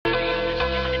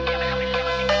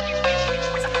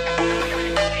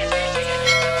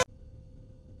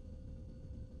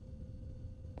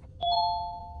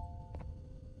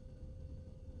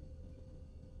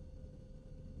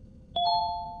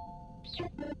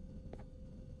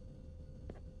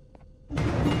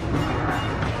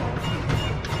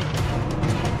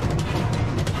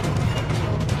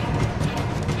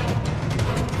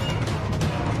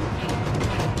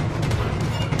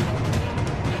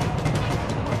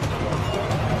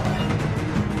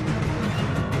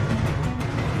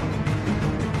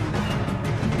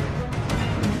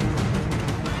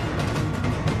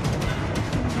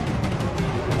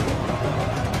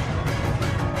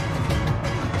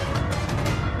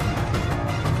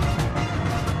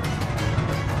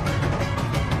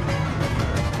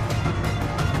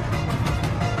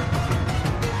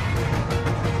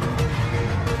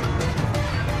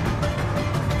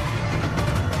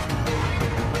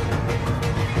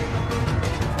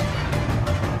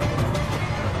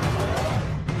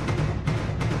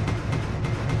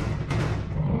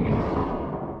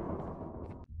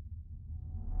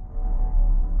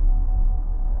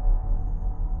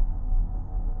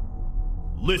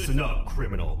Listen up,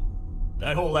 criminal.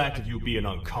 That whole act of you being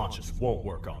unconscious won't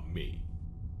work on me.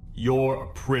 You're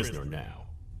a prisoner now.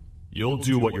 You'll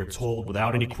do what you're told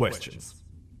without any questions.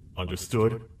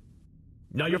 Understood?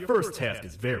 Now your first task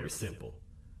is very simple.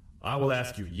 I will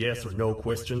ask you yes or no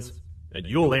questions, and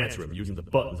you'll answer them using the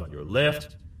buttons on your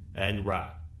left and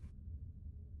right.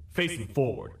 Facing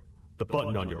forward, the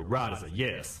button on your right is a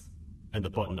yes, and the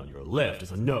button on your left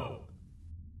is a no.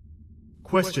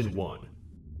 Question 1.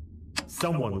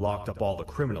 Someone locked up all the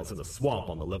criminals in the swamp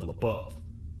on the level above.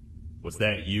 Was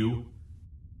that you?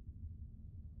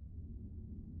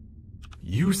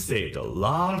 You saved a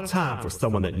lot of time for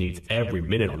someone that needs every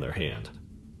minute on their hand.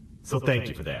 So thank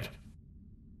you for that.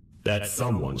 That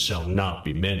someone shall not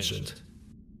be mentioned.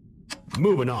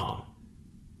 Moving on.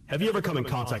 Have you ever come in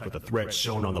contact with the threat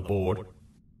shown on the board?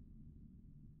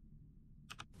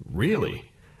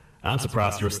 Really? I'm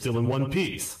surprised you're still in one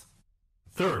piece.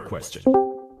 Third question.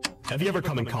 Have you ever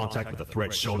come in contact with the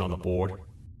threat shown on the board?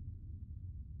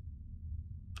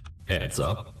 Heads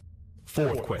up.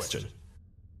 Fourth question.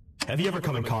 Have you ever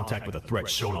come in contact with a threat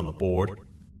shown on the board?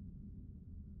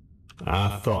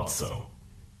 I thought so.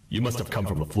 You must have come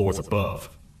from the floors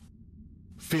above.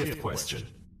 Fifth question.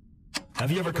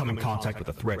 Have you ever come in contact with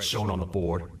a threat shown on the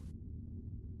board?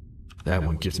 That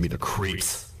one gives me the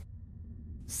creeps.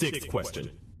 Sixth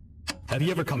question. Have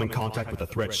you ever come in contact with a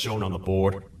threat shown on the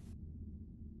board?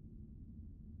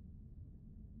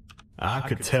 I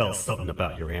could tell something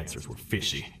about your answers were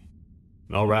fishy.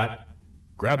 All right,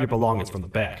 grab your belongings from the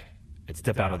back and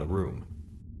step out of the room.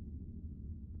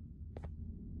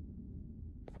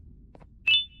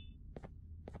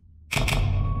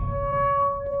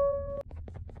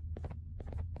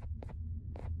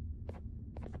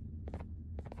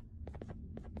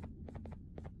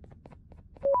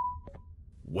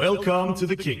 Welcome to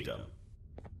the kingdom.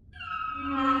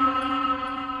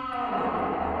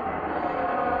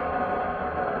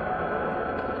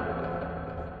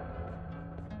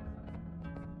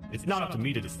 It's not up to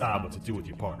me to decide what to do with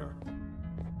your partner.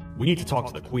 We need to talk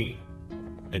to the queen.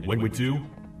 And when we do,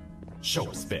 show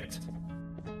respect.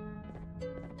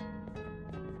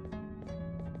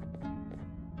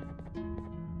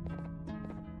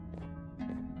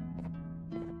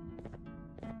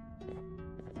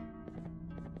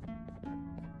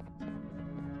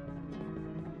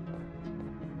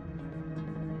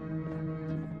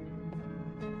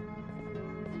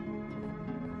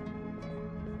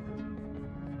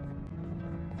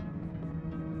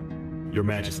 Your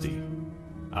Majesty,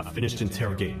 I've finished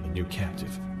interrogating the new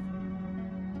captive.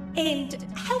 And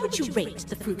how would you rate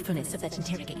the fruitfulness of that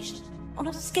interrogation, on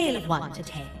a scale of 1 to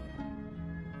 10?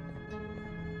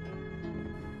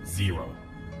 0.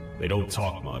 They don't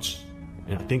talk much,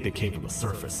 and I think they came from the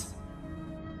surface.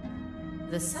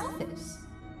 The surface?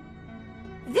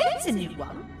 There's a new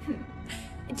one.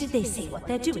 Did they say what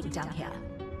they're doing down here?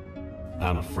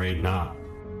 I'm afraid not.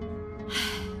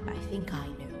 I think I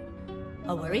know.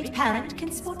 A worried parent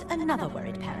can spot another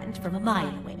worried parent from a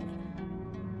mile away.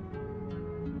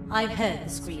 I've heard the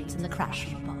screams and the crash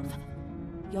from above.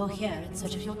 You're here in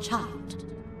search of your child.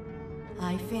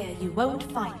 I fear you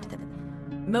won't find them.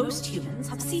 Most humans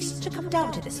have ceased to come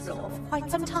down to this floor for quite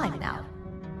some time now.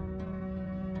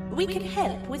 We can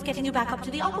help with getting you back up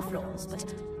to the upper floors,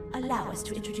 but allow us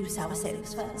to introduce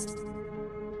ourselves first.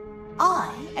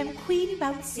 I am Queen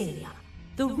Celia,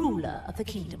 the ruler of the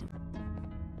kingdom.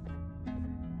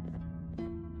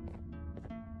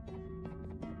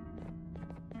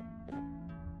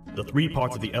 The 3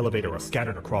 parts of the elevator are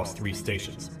scattered across 3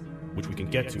 stations, which we can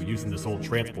get to using this old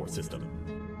transport system.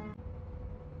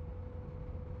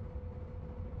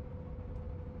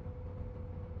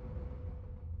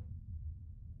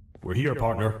 We're here,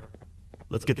 partner.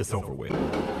 Let's get this over with.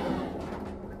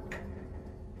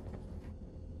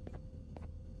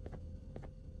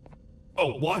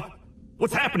 Oh, what?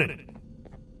 What's happening?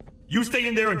 You stay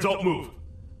in there and don't move.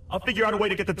 I'll figure out a way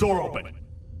to get the door open.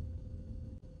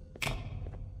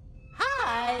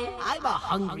 I'm a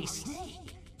hungry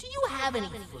snake. Do you have any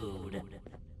food?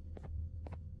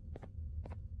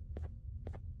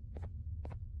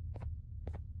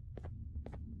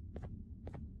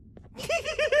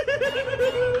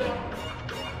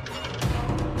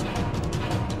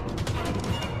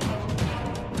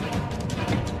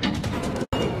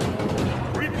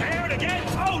 Prepare to get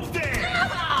toasted!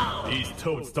 No! These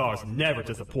toad stars never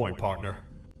disappoint, partner.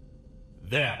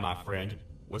 That, my friend,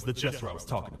 was the jester I was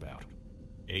talking about.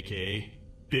 AKA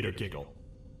Bitter Giggle.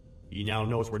 He now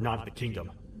knows we're not in the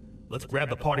kingdom. Let's grab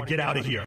the part and get out of here.